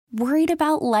Worried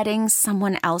about letting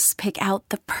someone else pick out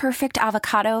the perfect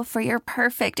avocado for your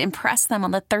perfect impress them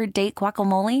on the third date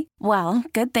guacamole? Well,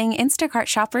 good thing Instacart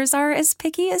shoppers are as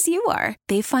picky as you are.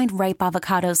 They find ripe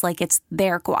avocados like it's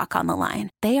their guac on the line.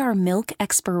 They are milk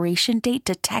expiration date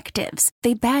detectives.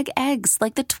 They bag eggs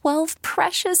like the 12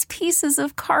 precious pieces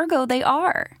of cargo they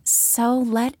are. So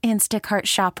let Instacart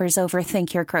shoppers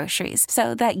overthink your groceries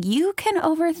so that you can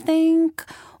overthink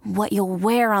what you'll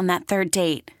wear on that third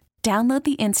date. Download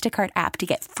the Instacart app to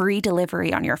get free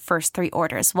delivery on your first 3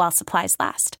 orders while supplies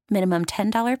last. Minimum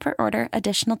 $10 per order.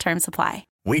 Additional terms apply.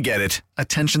 We get it.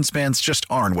 Attention spans just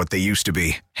aren't what they used to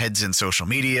be. Heads in social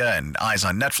media and eyes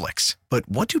on Netflix. But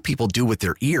what do people do with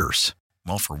their ears?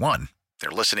 Well, for one, they're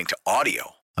listening to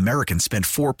audio. Americans spend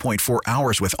 4.4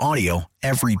 hours with audio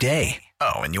every day.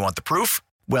 Oh, and you want the proof?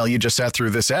 Well, you just sat through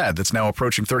this ad that's now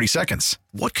approaching 30 seconds.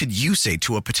 What could you say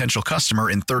to a potential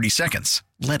customer in 30 seconds?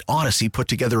 Let Odyssey put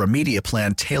together a media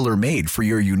plan tailor-made for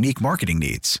your unique marketing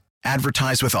needs.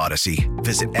 Advertise with Odyssey.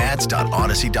 Visit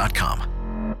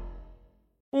ads.odyssey.com.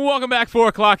 Welcome back. 4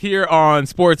 o'clock here on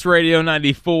Sports Radio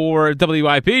 94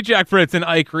 WIP. Jack Fritz and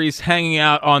Ike Reese hanging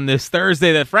out on this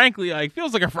Thursday that, frankly, Ike,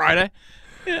 feels like a Friday.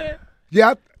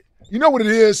 Yeah. You know what it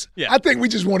is? Yeah. I think we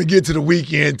just want to get to the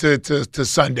weekend to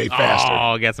Sunday faster.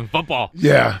 Oh, get some football.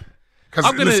 Yeah.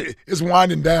 Because it's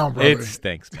winding down, brother. It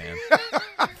stinks, man.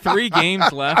 3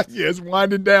 games left. Yeah, it's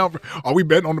winding down. Are we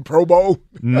betting on the Pro Bowl?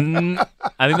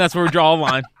 I think that's where we draw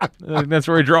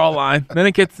a line. Then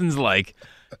it gets into like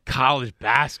college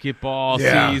basketball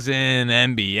season,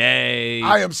 NBA.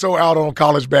 I am so out on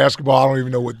college basketball, I don't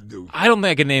even know what to do. I don't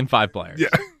think I can name 5 players. Yeah.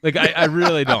 Like, I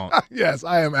really don't. Yes,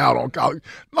 I am out on college.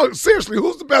 No, seriously,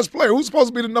 who's the best player? Who's supposed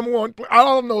to be the number one player? I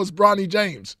don't know. It's Bronny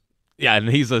James. Yeah, and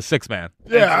he's a 6-man.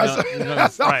 Yeah,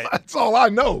 right. That's all I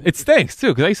know. It stinks, too,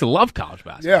 because I used to love college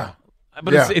basketball. Yeah.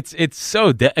 But it's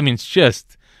so I mean, it's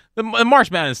just the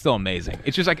March Madness is still amazing.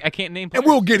 It's just like I can't name players.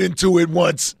 And we'll get into it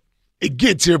once it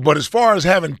gets here, but as far as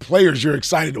having players you're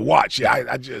excited to watch,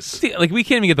 I just see, like, we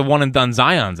can't even get the one and done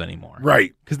Zions anymore.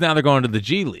 Right. Because now they're going to the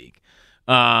G League.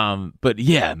 But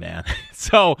yeah, man.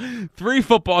 So 3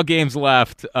 football games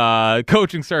left.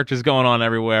 Coaching search is going on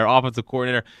everywhere. Offensive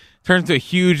coordinator turns into a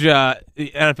huge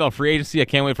NFL free agency. I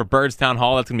can't wait for Birdstown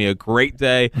Hall. That's going to be a great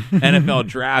day. NFL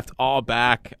draft all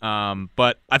back.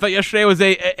 But I thought yesterday was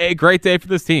a great day for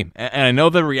this team. And I know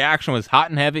the reaction was hot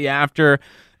and heavy after,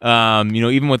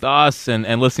 even with us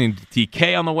and listening to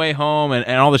TK on the way home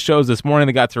and all the shows this morning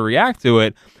that got to react to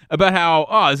it about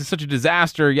how, this is such a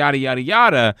disaster, yada, yada,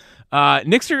 yada.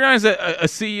 Nick Sirianni is a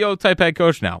CEO-type head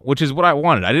coach now, which is what I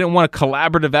wanted. I didn't want a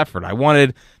collaborative effort. I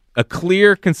wanted a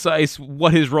clear, concise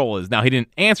what his role is. Now, he didn't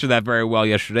answer that very well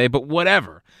yesterday, but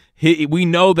whatever. We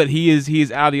know that he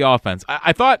is out of the offense.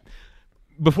 I thought,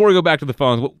 before we go back to the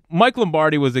phones, Mike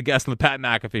Lombardi was a guest on the Pat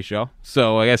McAfee show,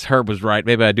 so I guess Herb was right.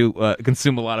 Maybe I do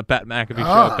consume a lot of Pat McAfee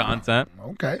show content.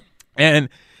 Okay. And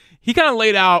he kind of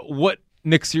laid out what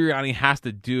Nick Sirianni has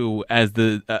to do as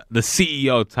the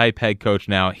CEO-type head coach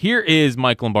now. Here is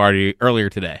Mike Lombardi earlier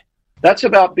today. That's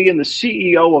about being the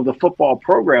CEO of the football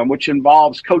program, which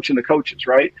involves coaching the coaches,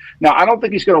 right? Now, I don't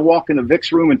think he's going to walk in the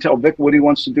Vic's room and tell Vic what he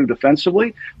wants to do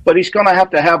defensively, but he's going to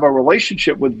have a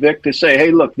relationship with Vic to say, hey,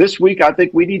 look, this week I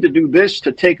think we need to do this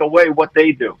to take away what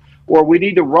they do. Or we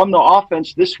need to run the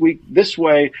offense this week this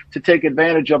way to take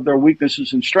advantage of their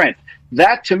weaknesses and strength.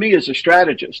 That, to me, is a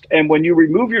strategist. And when you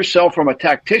remove yourself from a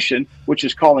tactician, which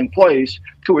is calling plays,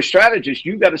 to a strategist,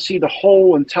 you've got to see the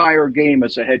whole entire game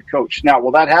as a head coach. Now,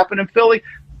 will that happen in Philly?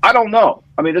 I don't know.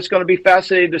 I mean, it's going to be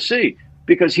fascinating to see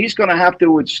because he's going to have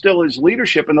to instill his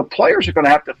leadership, and the players are going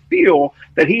to have to feel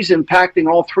that he's impacting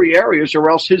all 3 areas, or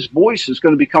else his voice is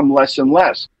going to become less and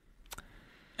less.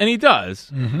 And he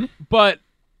does. Mm-hmm. But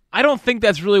I don't think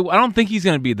he's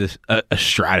going to be a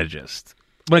strategist.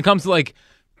 When it comes to, like,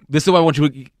 this is why I want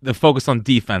you to focus on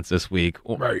defense this week.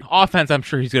 Right. Offense, I'm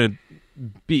sure he's going to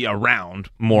be around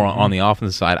more on the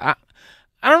offensive side. I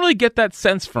don't really get that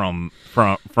sense from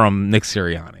Nick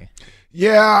Sirianni.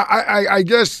 Yeah, I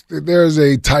guess there's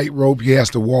a tightrope he has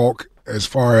to walk as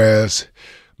far as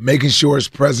making sure his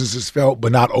presence is felt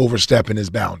but not overstepping his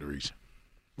boundaries.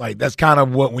 Like, that's kind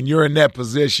of what, when you're in that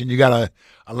position, you got to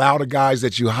allow the guys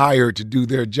that you hire to do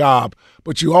their job,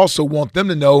 but you also want them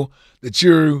to know that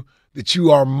you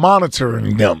are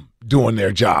monitoring them doing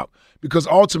their job, because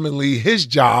ultimately his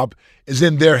job is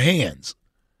in their hands.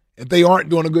 If they aren't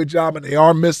doing a good job and they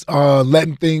are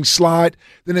letting things slide,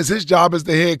 then it's his job as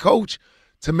the head coach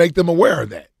to make them aware of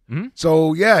that. Mm-hmm.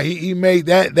 So, yeah, he made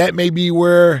that may be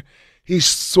where he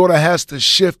sort of has to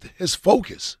shift his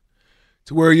focus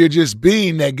to where you're just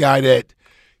being that guy that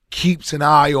keeps an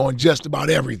eye on just about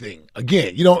everything.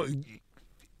 Again,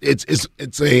 it's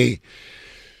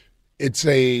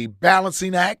a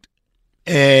balancing act,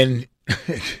 and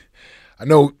I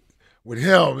know with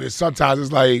him, sometimes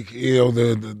it's like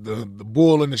the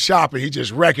bull in the shop, and he's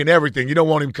just wrecking everything. You don't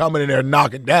want him coming in there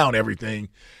knocking down everything.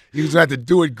 He's going to have to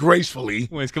do it gracefully.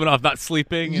 When he's coming off not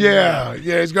sleeping. Yeah,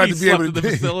 he's got to be able to the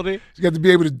facility. He's got to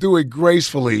be able to do it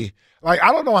gracefully. Like,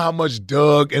 I don't know how much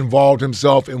Doug involved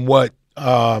himself in what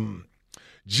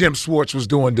Jim Schwartz was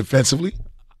doing defensively.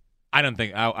 I don't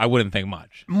think I wouldn't think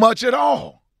much at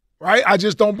all, right? I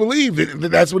just don't believe that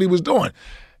that's what he was doing.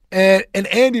 And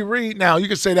Andy Reid, now you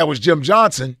could say that was Jim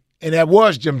Johnson, and that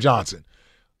was Jim Johnson.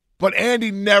 But Andy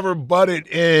never butted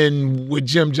in with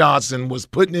Jim Johnson, was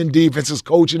putting in defenses,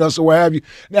 coaching us, or what have you.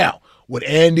 Now, would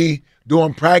Andy,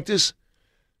 during practice,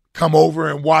 come over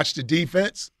and watch the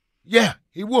defense? Yeah,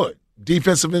 he would.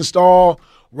 Defensive install,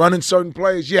 running certain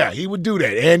plays, yeah, he would do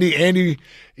that. Andy,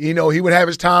 he would have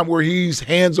his time where he's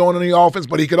hands-on in the offense,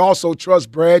 but he could also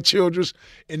trust Brad Childress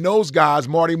and those guys,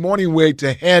 Marty Morningweg,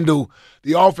 to handle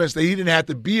the offense, that he didn't have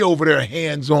to be over there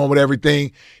hands-on with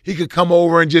everything. He could come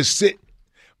over and just sit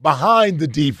behind the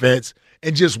defense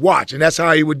and just watch. And that's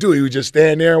how he would do it. He would just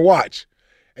stand there and watch.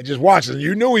 And just watch. And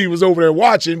you knew he was over there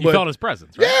watching. You felt his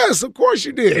presence, right? Yes, of course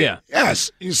you did. Yeah. Yes.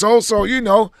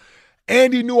 So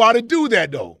Andy knew how to do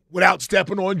that, though, without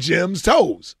stepping on Jim's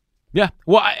toes. Yeah.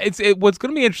 Well, what's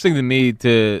going to be interesting to me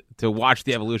to watch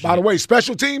the evolution. By the way,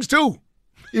 special teams, too.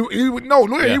 He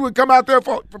would come out there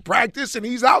for practice, and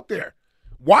he's out there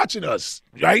watching us,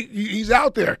 right? He's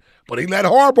out there. But he let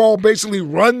Harbaugh basically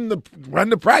run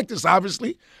the practice,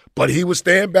 obviously. But he would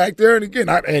stand back there, and again,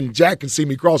 and Jack can see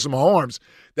me crossing my arms.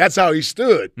 That's how he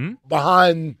stood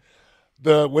behind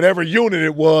the whatever unit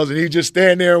it was, and he just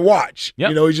stand there and watch.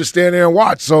 Yep. He just stand there and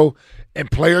watch. So,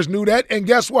 and players knew that, and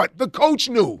guess what? The coach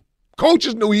knew.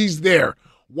 Coaches knew he's there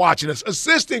watching us.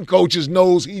 Assistant coaches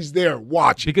knows he's there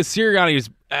watching. Because Sirianni is,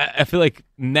 I feel like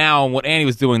now what Andy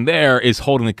was doing there is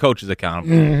holding the coaches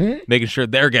accountable, making sure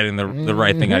they're getting the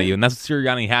right thing out of you. And that's what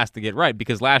Sirianni has to get right,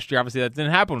 because last year, obviously, that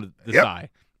didn't happen with Desai.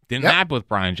 Didn't happen with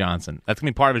Brian Johnson. That's going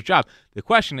to be part of his job. The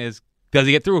question is, does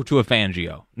he get through to a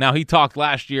Fangio? Now, he talked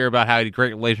last year about how he had a great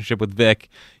relationship with Vic,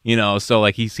 so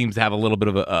like he seems to have a little bit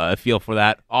of a feel for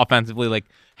that. Offensively, like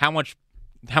how much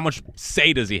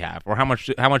say does he have, or how much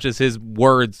does his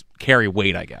words carry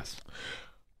weight, I guess?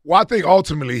 Well, I think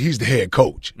ultimately he's the head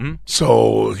coach.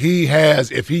 So he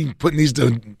has, if he needs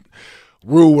to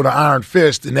rule with an iron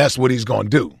fist, then that's what he's going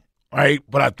to do, right?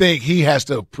 But I think he has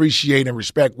to appreciate and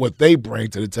respect what they bring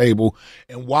to the table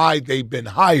and why they've been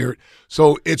hired.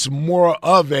 So it's more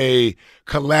of a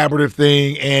collaborative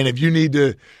thing. And if you need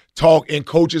to talk in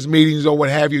coaches' meetings or what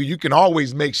have you, you can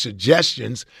always make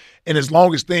suggestions. And as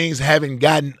long as things haven't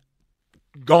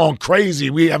gone crazy,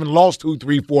 we haven't lost 2,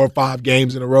 3, 4, 5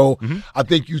 games in a row, I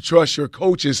think you trust your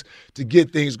coaches to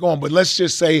get things going. But let's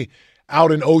just say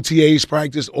out in OTA's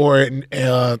practice or in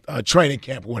training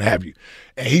camp or what have you,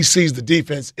 and he sees the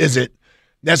defense isn't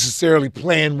necessarily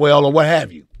playing well or what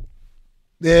have you,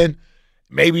 then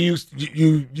maybe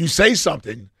you say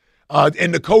something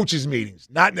in the coaches' meetings,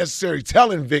 not necessarily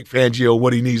telling Vic Fangio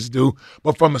what he needs to do,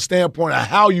 but from a standpoint of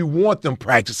how you want them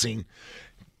practicing,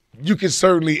 you can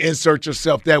certainly insert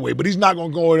yourself that way. But he's not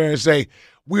going to go in there and say,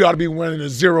 we ought to be running a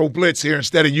zero blitz here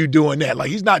instead of you doing that. Like,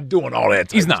 he's not doing all that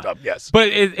type of stuff. Yes. But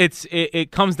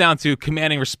it comes down to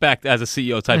commanding respect as a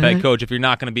CEO type head coach if you're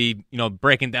not going to be,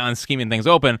 breaking down and scheming things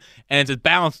open. And it's a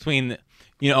balance between,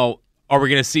 are we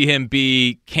going to see him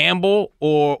be Campbell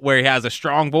or where he has a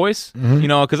strong voice?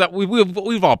 Because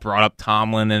we've all brought up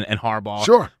Tomlin and Harbaugh.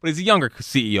 Sure. But he's a younger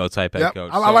CEO type head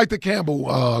coach. I like the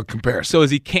Campbell comparison. So is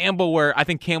he Campbell where I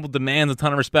think Campbell demands a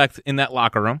ton of respect in that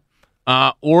locker room?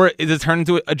 Or is it turned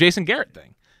into a Jason Garrett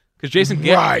thing? Because Jason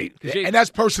Garrett. Right. And that's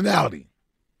personality.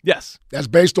 Yes. That's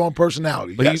based on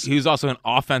personality. But he was also an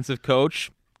offensive coach,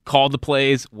 called the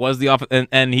plays, was the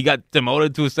and he got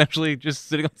demoted to essentially just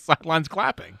sitting on the sidelines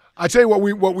clapping. I tell you what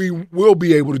we will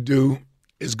be able to do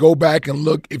is go back and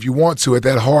look, if you want to, at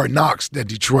that Hard Knocks that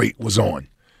Detroit was on.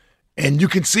 And you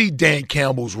can see Dan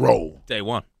Campbell's role. Day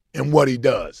one. And what he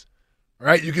does.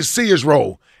 Right? You can see his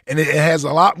role. And it has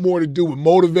a lot more to do with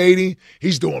motivating.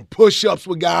 He's doing push-ups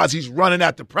with guys. He's running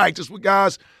out to practice with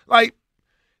guys. Like,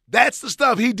 that's the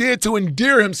stuff he did to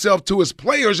endear himself to his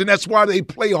players, and that's why they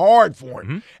play hard for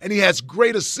him. And he has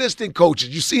great assistant coaches.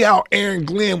 You see how Aaron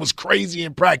Glenn was crazy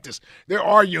in practice. They're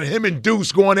arguing, him and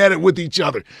Deuce going at it with each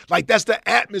other. Like, that's the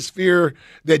atmosphere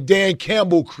that Dan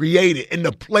Campbell created, and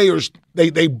the players,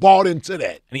 they bought into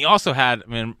that. And he also had,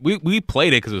 we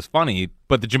played it because it was funny,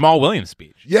 but the Jamal Williams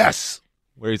speech. Yes.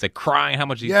 Where he's like crying how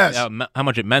much it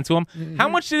meant to him. How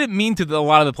much did it mean to a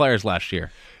lot of the players last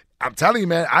year? I'm telling you,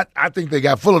 man, I think they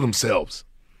got full of themselves.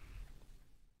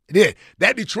 It did.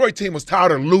 That Detroit team was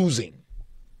tired of losing.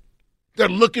 They're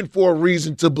looking for a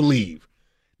reason to believe.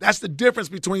 That's the difference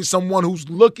between someone who's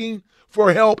looking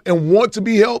for help and want to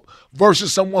be helped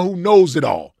versus someone who knows it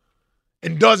all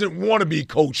and doesn't want to be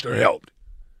coached or helped.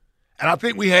 And I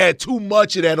think we had too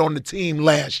much of that on the team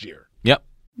last year. Yep.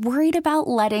 Worried about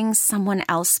letting someone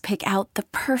else pick out the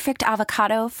perfect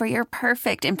avocado for your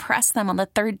perfect impress them on the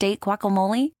third date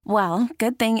guacamole? Well,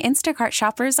 good thing Instacart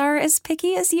shoppers are as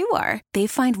picky as you are. They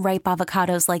find ripe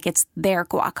avocados like it's their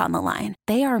guac on the line.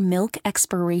 They are milk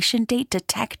expiration date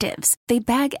detectives. They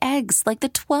bag eggs like the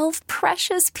 12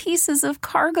 precious pieces of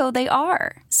cargo they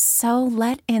are. So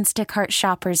let Instacart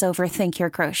shoppers overthink your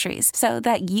groceries so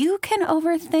that you can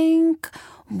overthink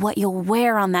what you'll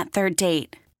wear on that third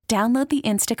date. Download the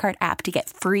Instacart app to get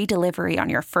free delivery on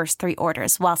your first 3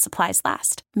 orders while supplies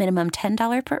last. Minimum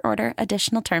 $10 per order.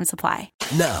 Additional terms apply.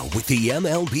 Now, with the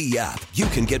MLB app, you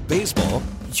can get baseball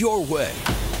your way.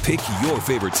 Pick your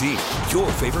favorite team,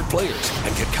 your favorite players,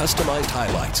 and get customized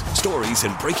highlights, stories,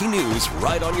 and breaking news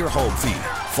right on your home feed.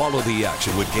 Follow the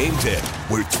action with Game Day,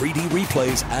 where 3D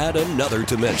replays add another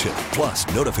dimension.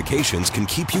 Plus, notifications can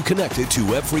keep you connected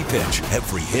to every pitch,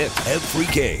 every hit,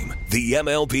 every game. The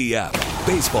MLB app.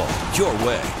 Baseball your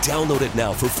way. Download it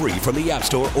now for free from the App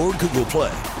Store or Google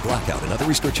Play. Blackout and other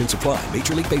restrictions apply.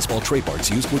 Major League Baseball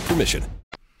trademarks used with permission.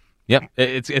 Yep,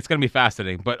 it's going to be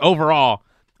fascinating. But overall,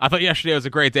 I thought yesterday was a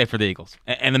great day for the Eagles.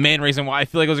 And the main reason why I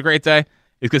feel like it was a great day is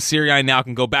because Sirianni now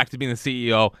can go back to being the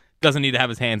CEO, doesn't need to have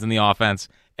his hands in the offense,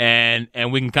 and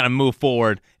we can kind of move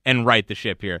forward and right the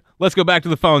ship here. Let's go back to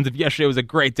the phones. If yesterday was a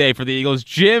great day for the Eagles.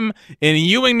 Jim in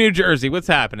Ewing, New Jersey. What's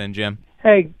happening, Jim?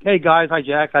 Hey, guys. Hi,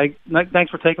 Jack. Thanks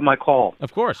for taking my call.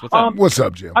 Of course. What's up? What's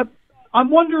up, Jim? I'm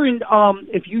wondering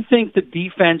if you think the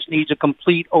defense needs a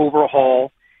complete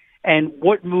overhaul and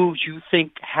what moves you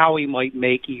think Howie might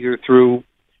make either through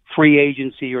free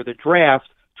agency or the draft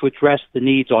to address the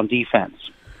needs on defense.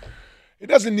 It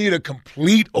doesn't need a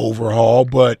complete overhaul,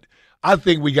 but I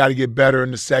think we got to get better in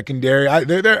the secondary.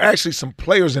 There are actually some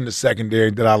players in the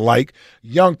secondary that I like,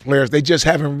 young players. They just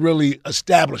haven't really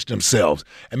established themselves.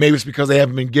 And maybe it's because they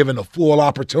haven't been given a full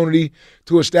opportunity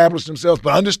to establish themselves.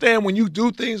 But understand, when you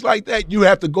do things like that, you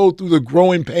have to go through the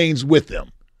growing pains with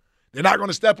them. They're not going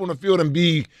to step on the field and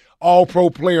be all-pro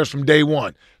players from day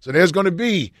one. So there's going to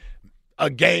be a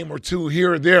game or two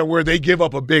here or there where they give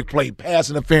up a big play, pass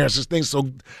interferences, things.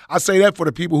 So I say that for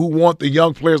the people who want the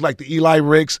young players like the Eli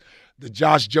Ricks, the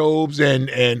Josh Jobs, and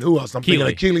who else? I'm thinking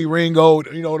of Keely Ringo,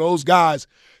 those guys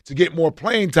to get more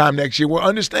playing time next year. Well,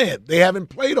 understand, they haven't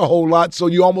played a whole lot, so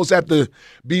you almost have to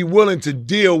be willing to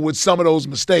deal with some of those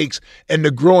mistakes and the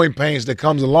growing pains that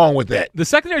comes along with that. The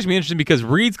secondary is going to be interesting because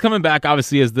Reed's coming back,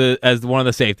 obviously, as one of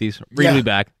the safeties. Reed will be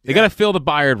back. They got to fill the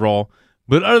Byard role.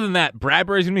 But other than that,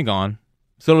 Bradbury's going to be gone.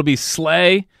 So it'll be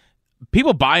Slay.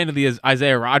 People buy into the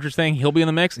Isaiah Rodgers thing. He'll be in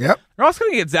the mix. Yep. They're also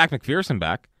going to get Zach McPherson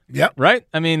back. Yep. Right?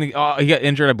 I mean, he got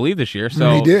injured, I believe, this year.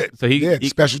 So he did. So he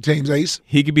special teams ace.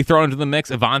 He could be thrown into the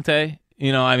mix. Avante.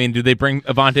 Do they bring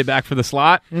Avante back for the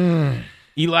slot?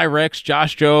 Eli Ricks,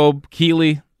 Josh Jobe,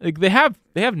 Keely. Like, they have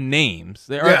names.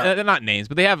 They're not names,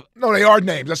 but they have. No, they are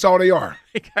names. That's all they are.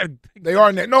 They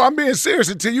are names. No, I'm being serious.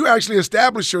 Until you actually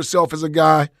establish yourself as a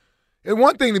guy. It's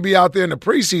one thing to be out there in the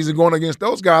preseason going against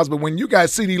those guys, but when you got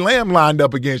CeeDee Lamb lined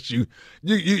up against you,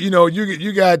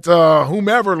 you got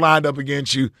whomever lined up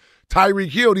against you, Tyreek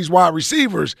Hill, these wide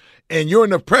receivers, and you're in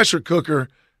the pressure cooker,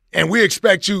 and we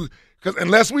expect you, because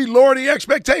unless we lower the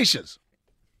expectations,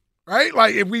 right?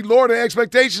 Like, if we lower the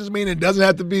expectations, meaning it doesn't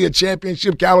have to be a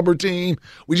championship caliber team,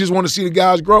 we just want to see the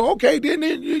guys grow, okay, then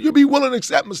you'll be willing to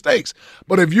accept mistakes.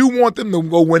 But if you want them to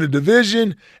go win a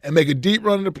division and make a deep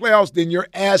run in the playoffs, then you're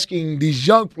asking these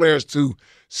young players to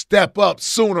step up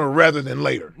sooner rather than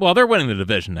later. Well, they're winning the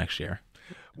division next year.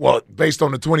 Well, based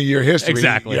on the 20-year history.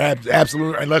 Exactly. Yeah,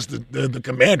 absolutely, unless the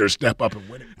Commanders step up and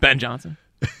win it. Ben Johnson.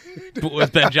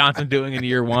 What's Ben Johnson doing in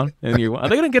year one? Are they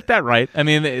going to get that right? I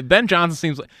mean, Ben Johnson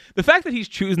seems like the fact that he's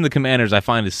choosing the Commanders, I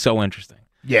find, is so interesting.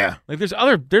 Yeah, like there's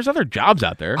other jobs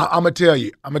out there. I'm gonna tell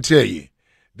you,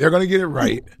 they're gonna get it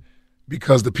right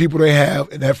because the people they have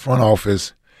in that front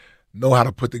office know how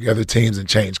to put together teams and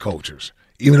change cultures.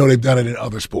 Even though they've done it in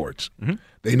other sports,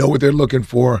 they know what they're looking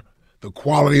for, the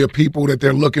quality of people that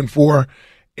they're looking for,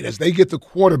 and as they get the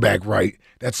quarterback right,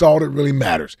 that's all that really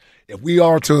matters. If we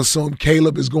are to assume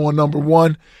Caleb is going number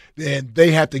one, then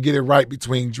they have to get it right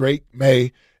between Drake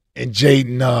May and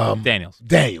Jaden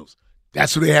Daniels.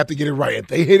 That's who they have to get it right. If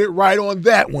they hit it right on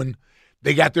that one,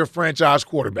 they got their franchise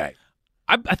quarterback.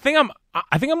 I think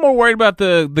I'm more worried about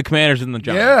the Commanders than the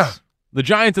Giants. The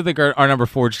Giants, I think, are number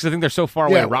 4 because I think they're so far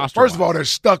away roster. First of all, they're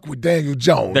stuck with Daniel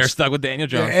Jones. They're stuck with Daniel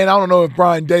Jones. And I don't know if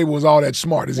Brian Day was all that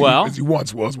smart as he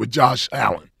once was with Josh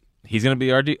Allen. He's going to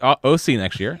be our OC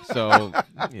next year, so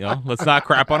let's not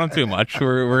crap on him too much.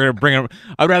 We're going to bring him.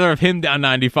 I'd rather have him down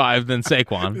 95 than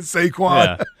Saquon.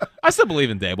 Yeah. I still believe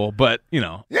in Dable, but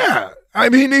Yeah. I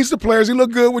mean, he needs the players. He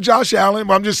looked good with Josh Allen,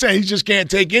 but I'm just saying he just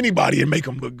can't take anybody and make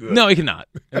them look good. No, he cannot,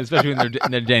 especially when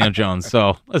they're Daniel Jones.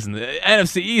 So, listen, the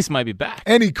NFC East might be back.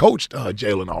 And he coached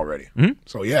Jalen already. Mm-hmm.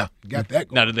 So, yeah, got that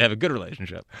going. Now, did they have a good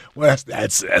relationship? Well,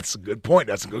 that's a good point.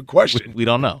 That's a good question. We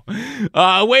don't know.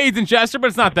 Wade's in Chester, but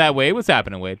it's not that Wade. What's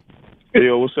happening, Wade? Hey,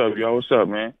 yo, what's up, y'all? What's up,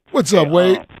 man? What's up,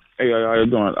 Wade? Hey, how you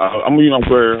doing? I'm going to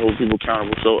hold people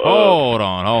accountable. So, hold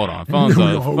on.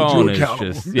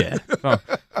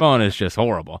 Phone is just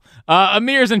horrible.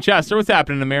 Amir's in Chester. What's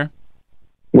happening, Amir?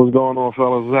 What's going on,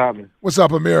 fellas? What's happening? What's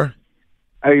up, Amir?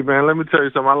 Hey, man, let me tell you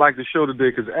something. I like the show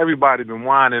today because everybody been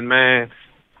whining, man.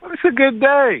 Well, it's a good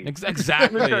day.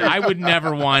 Exactly. I would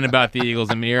never whine about the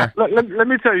Eagles, Amir. Let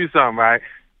me tell you something, right?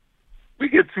 We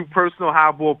get too personal,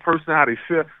 highball person, how they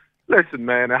feel. Listen,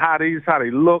 man, and how they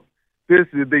look.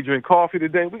 They drink coffee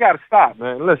today. We got to stop,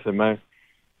 man. Listen, man.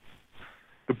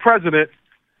 The president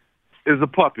is a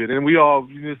puppet, and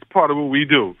it's part of what we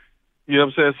do. You know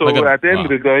what I'm saying? So at the end of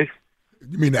the day.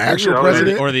 You mean the actual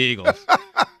president? Or the Eagles?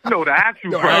 No, the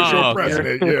actual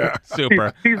president, yeah.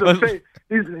 Super. He's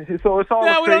so it's all.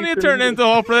 Yeah, we don't need to turn it into a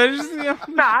whole president.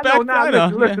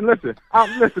 Listen.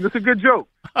 Listen, it's a good joke,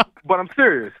 but I'm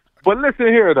serious. But listen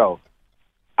here, though.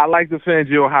 I like the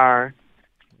Fangio hire.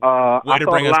 Way to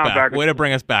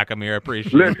bring us back, Amir. I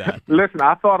appreciate that. Listen,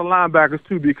 I thought of linebackers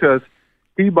too because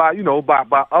he by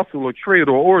hustle or trade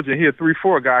or origin, he had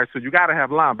 3-4 guys, so you got to have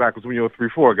linebackers when you're a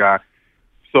 3-4 guy.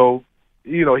 So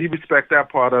he respects that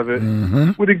part of it.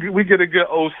 Mm-hmm. We get a good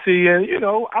OC, and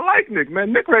I like Nick,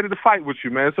 man. Nick ready to fight with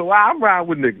you, man. So I'm riding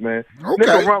with Nick, man.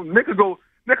 Okay. Nick could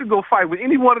go fight with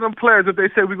any one of them players if they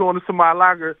say we're going to somebody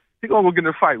locker. He gonna go get in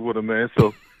a fight with him, man.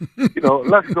 So,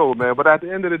 let's go, man. But at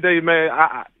the end of the day, man,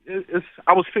 I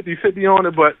was 50-50 on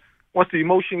it. But once the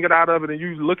emotion get out of it and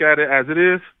you look at it as it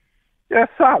is, yeah,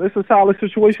 it's a solid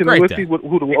situation. We'll see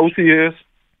who the OC is,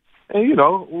 and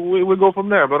we'll go from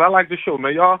there. But I like the show,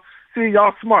 man. Y'all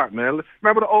smart, man.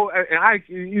 Remember the old, and I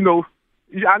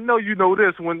know you know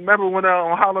this. Remember when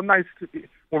on Harlem Nights,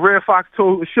 when Red Fox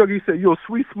told Sugar, he said, "You're a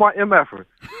sweet, smart MFer."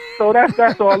 So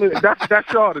that's all.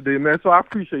 That's y'all today, man. So I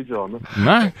appreciate y'all, man.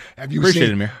 Nice. Appreciate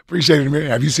it, Amir.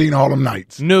 Have you seen Harlem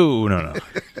Nights? No.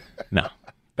 No.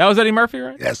 That was Eddie Murphy,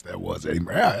 right? Yes, that was Eddie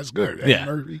Murphy. Yeah, that's good. Eddie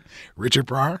Murphy, Richard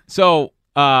Pryor. So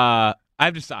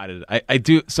I've decided I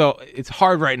do. So it's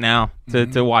hard right now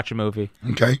to watch a movie.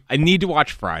 Okay. I need to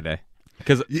watch Friday.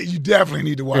 Because you definitely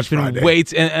need to watch Friday.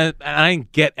 And I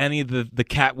didn't get any of the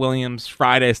Cat Williams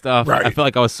Friday stuff. Right. I feel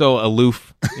like I was so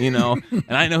aloof, and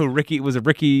I know who Ricky was.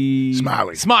 Ricky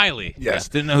Smiley. Yes,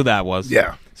 didn't know who that was.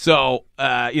 Yeah. So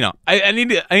I need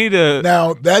to.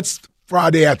 Now that's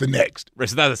Friday after next. Right,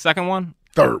 so that's the second one.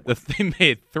 Third. They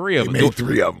made 3 of them. They made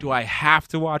 3 of them. Do I have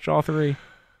to watch all 3?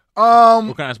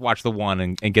 Or can I just watch the one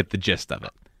and get the gist of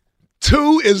it?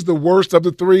 2 is the worst of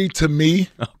the 3 to me.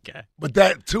 Okay. But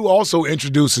that 2 also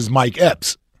introduces Mike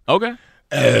Epps. Okay.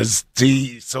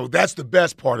 So that's the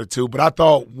best part of 2. But I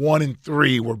thought 1 and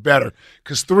 3 were better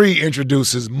because 3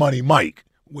 introduces Money Mike,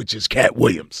 which is Cat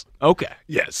Williams. Okay.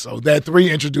 Yes. So that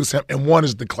 3 introduced him, and 1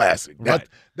 is the classic. Right.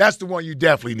 That's the one you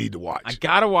definitely need to watch. I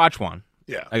gotta watch 1.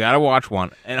 Yeah. I gotta watch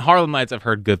 1. And Harlem Nights, I've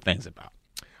heard good things about.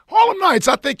 Harlem Nights,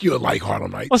 I think you'll like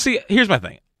Harlem Nights. Well, see, here's my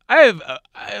thing. I have a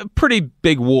pretty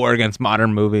big war against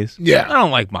modern movies. Yeah. I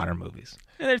don't like modern movies.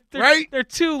 They're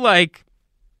too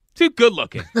good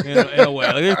looking in a way.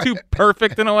 Like, they're too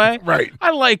perfect in a way. Right.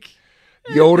 I like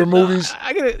the older movies.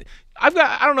 I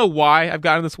don't know why I've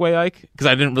gotten this way, Ike, because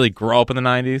I didn't really grow up in the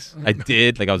 90s. I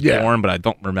did. Like, I was born, but I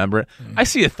don't remember it. I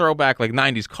see a throwback, like,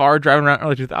 90s car driving around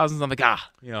early 2000s. I'm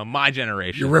like, my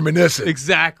generation. You're reminiscent.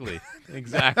 Exactly.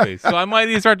 So I might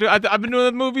need to start doing. I've been doing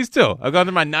the movies too. I've gone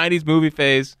through my '90s movie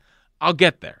phase. I'll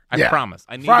get there. I promise.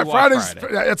 I need to watch Friday.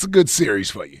 That's a good series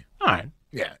for you. All right.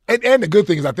 Yeah, and the good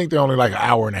thing is I think they're only like an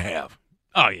hour and a half.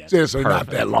 Oh yeah, so not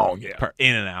that long. Yeah,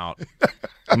 in and out.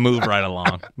 Move right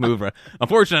along.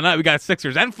 Unfortunately, tonight we got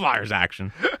Sixers and Flyers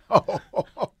action. Puck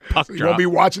drop. You won't be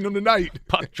watching them tonight.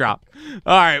 Puck drop.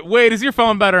 All right, Wade, is your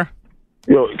phone better?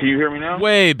 Yo, can you hear me now?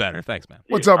 Way better. Thanks, man.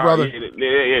 What's up, brother?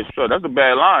 Yeah, sure. That's a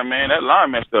bad line, man. That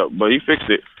line messed up, but he fixed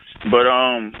it. But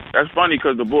that's funny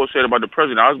because the bull said about the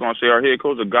president. I was going to say our head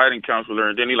coach, a guiding counselor,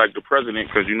 and then he like the president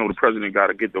because, the president got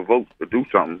to get the votes to do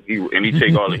something. He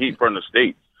take all the heat from the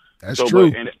state. That's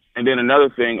true. And then another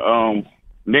thing,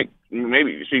 Nick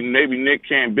maybe Nick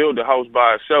can't build the house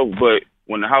by himself, but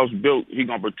when the house built, he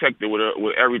gonna protect it with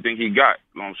everything he got.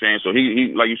 You know what I'm saying? So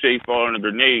he like you say, he fall in a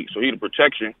grenade. So he the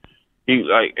protection. He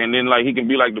and then he can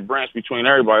be like the branch between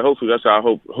everybody. Hopefully that's how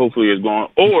hopefully it's going.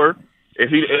 Or if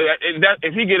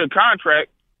he get a contract,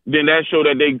 then that show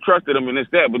that they trusted him and this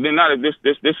that. But then not if this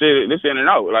in and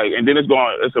out. And then it's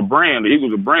a brand. The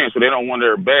Eagles a brand, so they don't want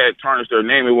their bad tarnish their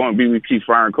name. It won't be we keep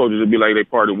firing coaches. It'd be like they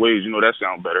parted ways. That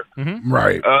sounds better. Mm-hmm.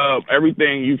 Right.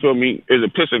 Everything, you feel me, is a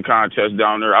pissing contest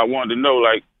down there. I wanted to know,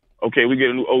 okay, we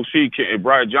get a new OC. If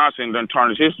Brian Johnson done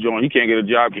tarnish his joint, he can't get a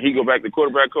job. Can he go back to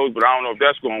quarterback coach? But I don't know if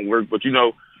that's going to work. But,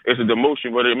 it's a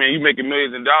demotion. But, you making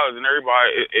millions of dollars and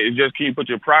everybody, it just can you put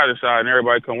your pride aside and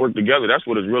everybody come work together. That's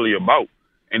what it's really about.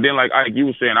 And then, like Ike, you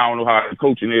were saying, I don't know how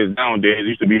coaching is nowadays. It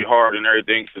used to be hard and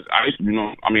everything. Cause I used to,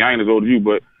 I ain't as old as you,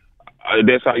 but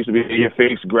that's how it used to be in your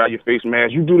face, grab your face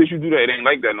mask. You do this, you do that. It ain't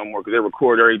like that no more because they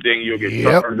record everything. You'll get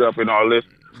turned up and all this.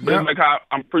 But it's like how,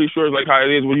 I'm pretty sure it's like how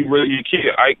it is when you raise your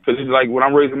kid, Ike, because it's like when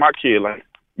I'm raising my kid,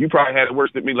 you probably had it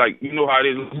worse than me. You know how it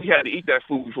is. We had to eat that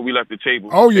food before we left the table.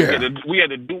 Oh, yeah. We had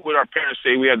to do what our parents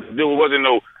say we had to do. It wasn't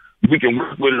no we can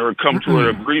work with it or come to an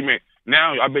agreement.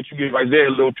 Now, I bet you give right there a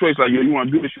little choice, you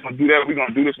want to do this, you want to do that, we're going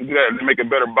to do this and do that, and to make a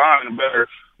better bond and a better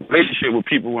relationship with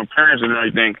people and parents and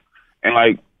everything. And,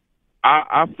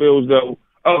 I feel as though,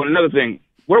 another thing,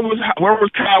 where was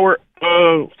Howard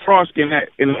Froskin at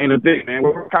in the thing, man?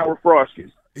 Where was Howard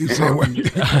Froskin?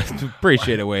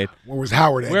 Appreciate it, Wade. Where was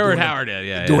Howard at? Where was Howard at?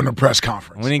 Yeah, doing the press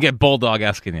conference. We didn't get Bulldog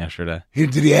asking yesterday.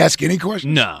 Did he ask any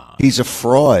questions? No. He's a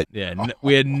fraud. Yeah,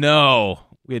 we had no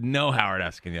Howard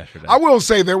asking yesterday. I will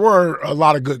say there were a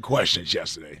lot of good questions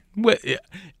yesterday.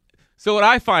 So what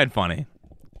I find funny,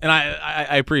 and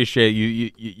I appreciate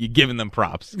you giving them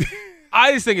props.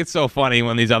 I just think it's so funny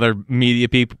when these other media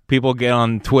people get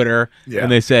on Twitter and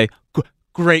they say,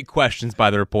 great questions by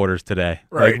the reporters today.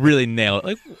 Right. Really nail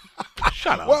it.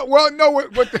 Shut up. Well, no,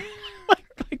 what what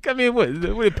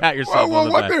pat yourself on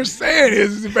the what back? they're saying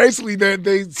is basically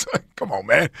they come on,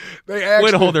 man. They actually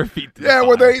way to hold their feet to the fire.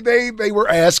 Well, they were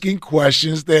asking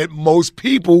questions that most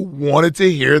people wanted to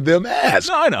hear them ask.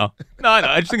 No, I know.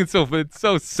 I just think it's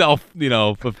so self, right.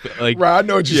 I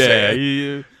know what you're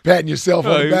saying. Patting yourself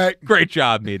on the back. Great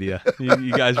job, media.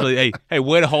 You guys really, hey,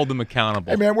 way to hold them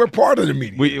accountable. Hey, man, we're part of the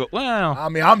media.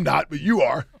 I'm not, but you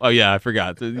are. Oh yeah, I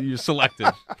forgot. You're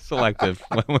selective when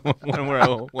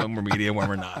we're media, when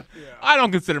we're not. Yeah. I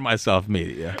don't consider myself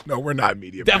media. No, we're not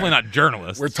media. Definitely not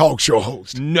journalists. We're talk show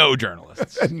hosts. No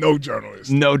journalists. No journalists.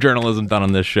 No journalism done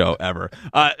on this show ever.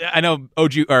 I know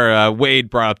Wade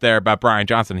brought up there about Brian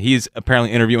Johnson. He's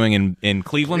apparently interviewing in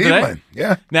Cleveland today.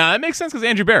 Yeah. Now that makes sense because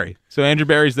Andrew Berry. So Andrew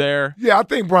Berry's there. Yeah, I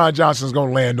think Brian Johnson's going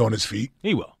to land on his feet.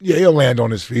 He will. Yeah, he'll land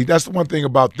on his feet. That's the one thing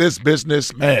about this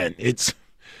business, man. It's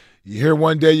you hear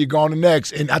one day, you're gone the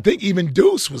next. And I think even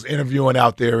Deuce was interviewing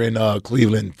out there in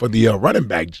Cleveland for the running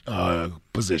back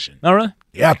position. Oh, really?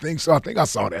 Yeah, I think so. I think I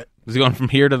saw that. Was he going from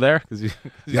here to there? I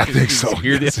think so.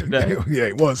 Here the other day? Yeah,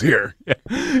 he was here.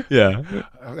 Yeah.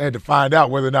 I had to find out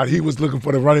whether or not he was looking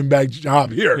for the running back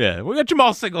job here. Yeah, we got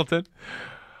Jamal Singleton.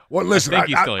 Well, listen,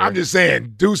 I'm just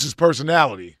saying, Deuce's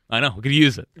personality. I know. We could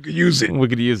use it. We could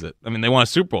use it. I mean, they want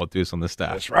a Super Bowl with Deuce on this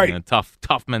staff. That's right. Tough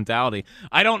mentality.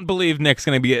 I don't believe Nick's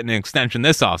going to be getting an extension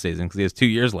this offseason because he has 2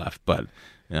 years left, but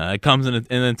it comes in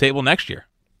the table next year.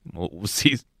 We'll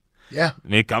see. Yeah. I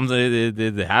mean,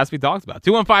 it has to be talked about.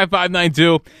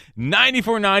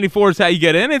 215-592-9494 is how you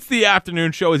get in. It's the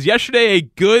afternoon show. Is yesterday a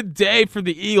good day for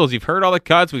the Eagles? You've heard all the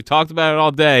cuts. We've talked about it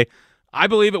all day. I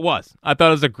believe it was. I thought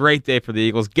it was a great day for the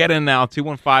Eagles. Get in now,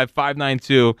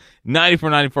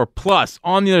 215-592-9494. Plus,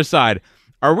 on the other side,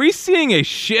 are we seeing a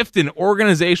shift in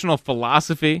organizational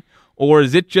philosophy, or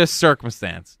is it just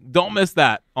circumstance? Don't miss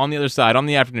that on the other side, on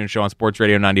the afternoon show on Sports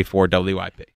Radio 94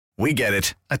 WIP. We get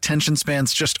it. Attention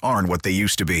spans just aren't what they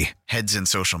used to be. Heads in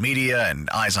social media and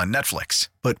eyes on Netflix.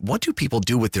 But what do people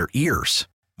do with their ears?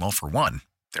 Well, for one,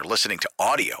 they're listening to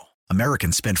audio.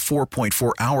 Americans spend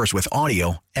 4.4 hours with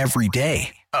audio every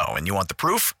day. Oh, and you want the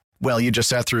proof? Well, you just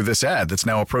sat through this ad that's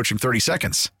now approaching 30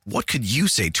 seconds. What could you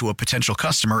say to a potential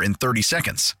customer in 30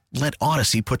 seconds? Let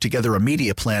Odyssey put together a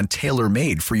media plan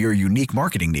tailor-made for your unique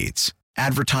marketing needs.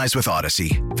 Advertise with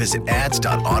Odyssey. Visit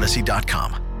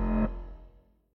ads.odyssey.com.